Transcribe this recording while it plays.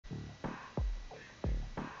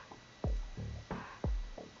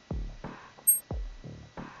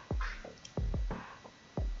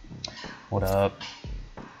What up?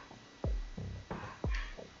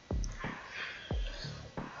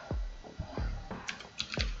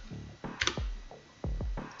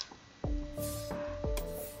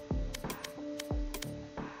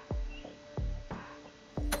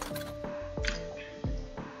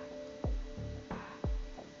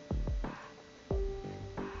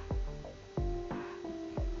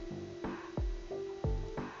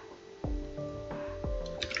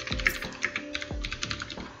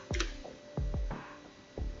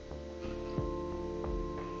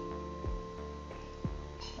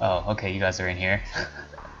 Oh, okay, you guys are in here.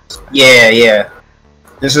 Yeah.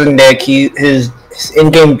 This is Nick. His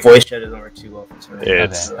in-game voice chat doesn't work too well for some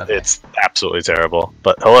reason. It's absolutely terrible.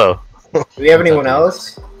 But hello. Do we have anyone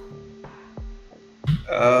else?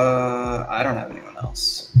 I don't have anyone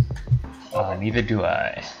else. Neither do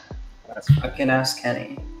I. I can ask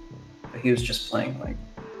Kenny, but he was just playing like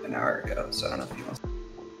an hour ago, so I don't know if he wants.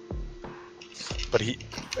 But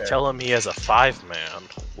tell him he has a 5-man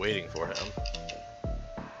waiting for him.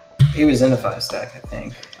 He was in the 5-stack, I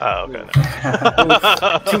think. Oh, okay.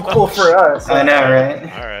 No. Too cool for us. I know, right?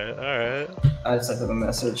 Alright. I just sent him a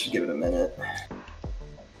message. Give it a minute.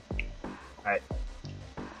 Alright.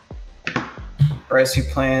 Bryce, you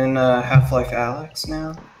playing Half-Life Alyx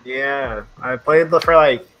now? Yeah, I played for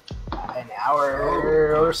like an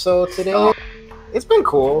hour or so today. It's been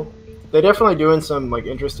cool. They're definitely doing some like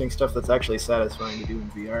interesting stuff that's actually satisfying to do in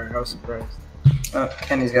VR. I was surprised.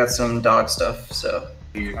 Kenny's got some dog stuff, so.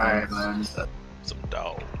 Some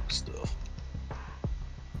dog stuff.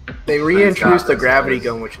 They reintroduced the gravity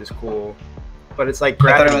gun, which is cool. But it's like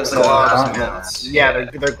gravity gloves now.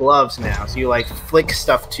 Yeah, they're gloves now. So you like flick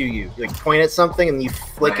stuff to you. You like point at something and you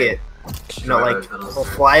flick it. You know, like it'll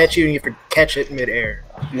fly at you and you have to catch it midair.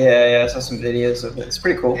 Yeah, I saw some videos of it. It's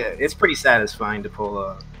pretty cool. Yeah, it's pretty satisfying to pull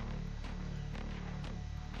up.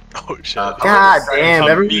 Oh shit. God damn,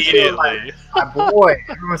 everyone's stealing Immediately. my boy.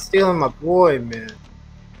 Everyone's stealing my boy, man.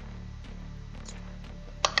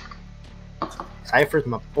 Cypher's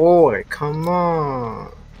my boy, come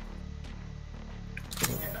on.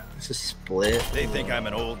 This is split. They think I'm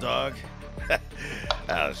an old dog?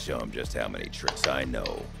 I'll show them just how many tricks I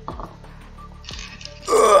know.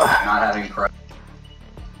 Not having pro.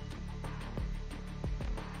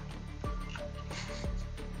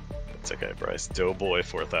 It's okay, Bryce. Doughboy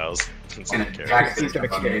 4000. Please gonna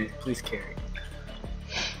carry. Please carry.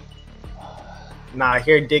 Nah, I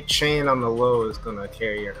hear Dick Chain on the low is gonna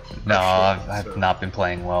carry her. No, I've not been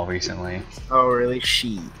playing well recently. Oh, really?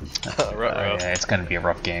 She. Yeah, it's gonna be a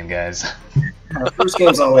rough game, guys. First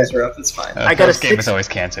game's always rough. It's fine. I got First game is always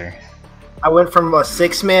cancer. I went from a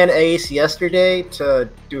 6-man ace yesterday to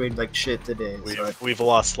doing like shit today. We've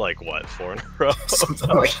lost like what, 4 in a row? Something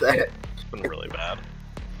like that. It's been really bad.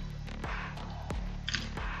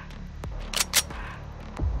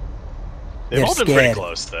 They've all been pretty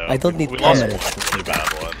close though. I don't need we lost cameras. one pretty bad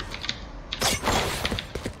one.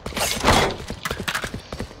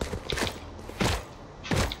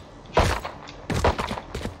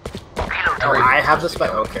 I have the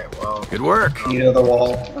spike. Okay, well. Good work. You know the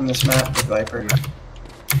wall on this map with Viper?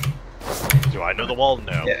 Do I know the wall?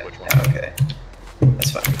 No. Yeah. Which one? Okay.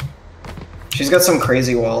 That's fine. She's got some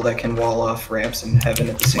crazy wall that can wall off ramps in heaven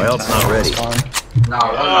at the same time. My ult's not ready.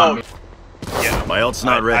 Oh, yeah. My ult's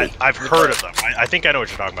not ready. I've heard of them. I think I know what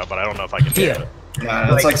you're talking about, but I don't know if I can do it.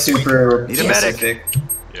 Nah, it's like super Need a medic. specific.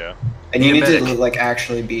 Yeah. And you Need need a to medic. like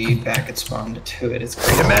actually be back at spawn to do it. It's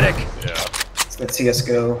crazy. Need a medic. Yeah. It's that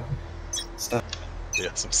CSGO stuff.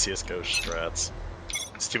 Yeah, some CSGO strats.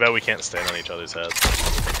 It's too bad we can't stand on each other's heads.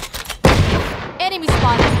 Enemy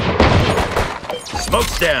spotted.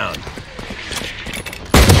 Smoke's down.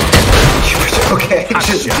 Okay,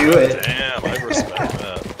 just do it. Damn, I respect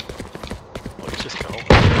that. Let's just go.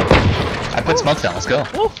 I put smoke down, let's go.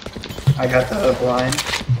 I got the blind.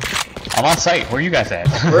 I'm on site, where are you guys at?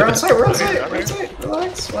 We're on site, we're on site, we're on site.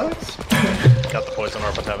 Relax. Got the poison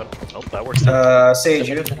orb on heaven. Nope, that works too. Sage,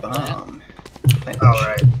 you have the bomb.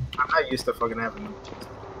 Alright. I'm not used to fucking having them.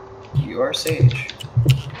 You are Sage.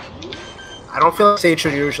 I don't feel like Sage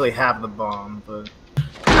should usually have the bomb, but.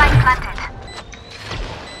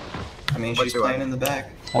 I mean, she's playing in the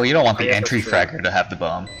back. Well, you don't want the guess entry that's true. fragger to have the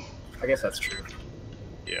bomb. I guess that's true.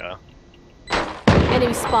 Yeah.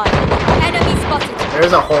 Enemy spotted. Enemy spotted.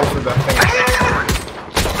 There's a hole through that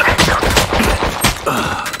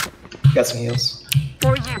thing. Got some heals.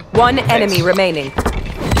 One enemy remaining.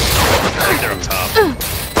 They're up top. Yeah,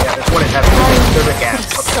 there's one in heaven. There's a gap.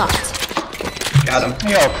 Sucked. Got him.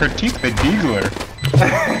 Yo, critique the deagler.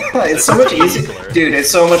 It's so much easier. Dude, it's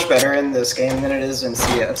so much better in this game than it is in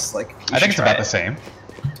CS. Like, I think it's about the same.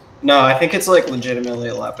 No, I think it's like legitimately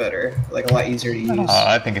a lot better, like a lot easier to use.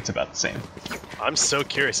 I think it's about the same. I'm so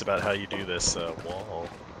curious about how you do this wall.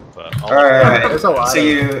 But All right. There's a lot So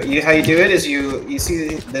of you how you do it is you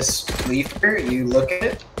see this leaf here, you look at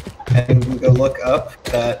it, and you go look up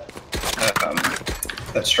that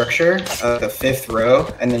structure, the 5th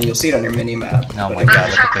row, and then you'll see it on your mini map. Oh my god,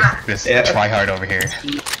 look at this Yeah. tryhard over here.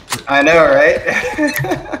 I know, right?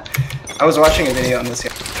 I was watching a video on this.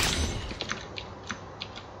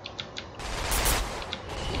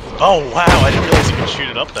 oh wow, I didn't realize you could shoot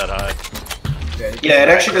it up that high. Yeah, it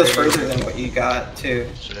actually goes further than what you got too.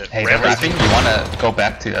 Shit. Hey, they're rapping. You wanna go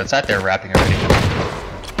back to? It's at they're rapping already.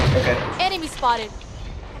 Okay. Enemy spotted.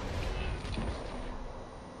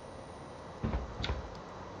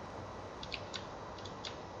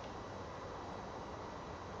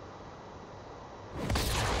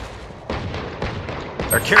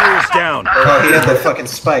 Our carrier's down. Oh, he had the fucking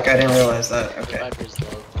spike. I didn't realize that. Okay. Viper's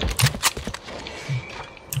low.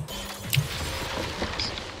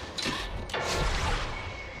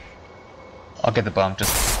 I'll get the bomb.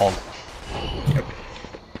 Just hold.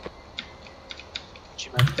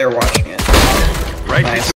 They're watching it. Right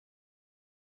Nice.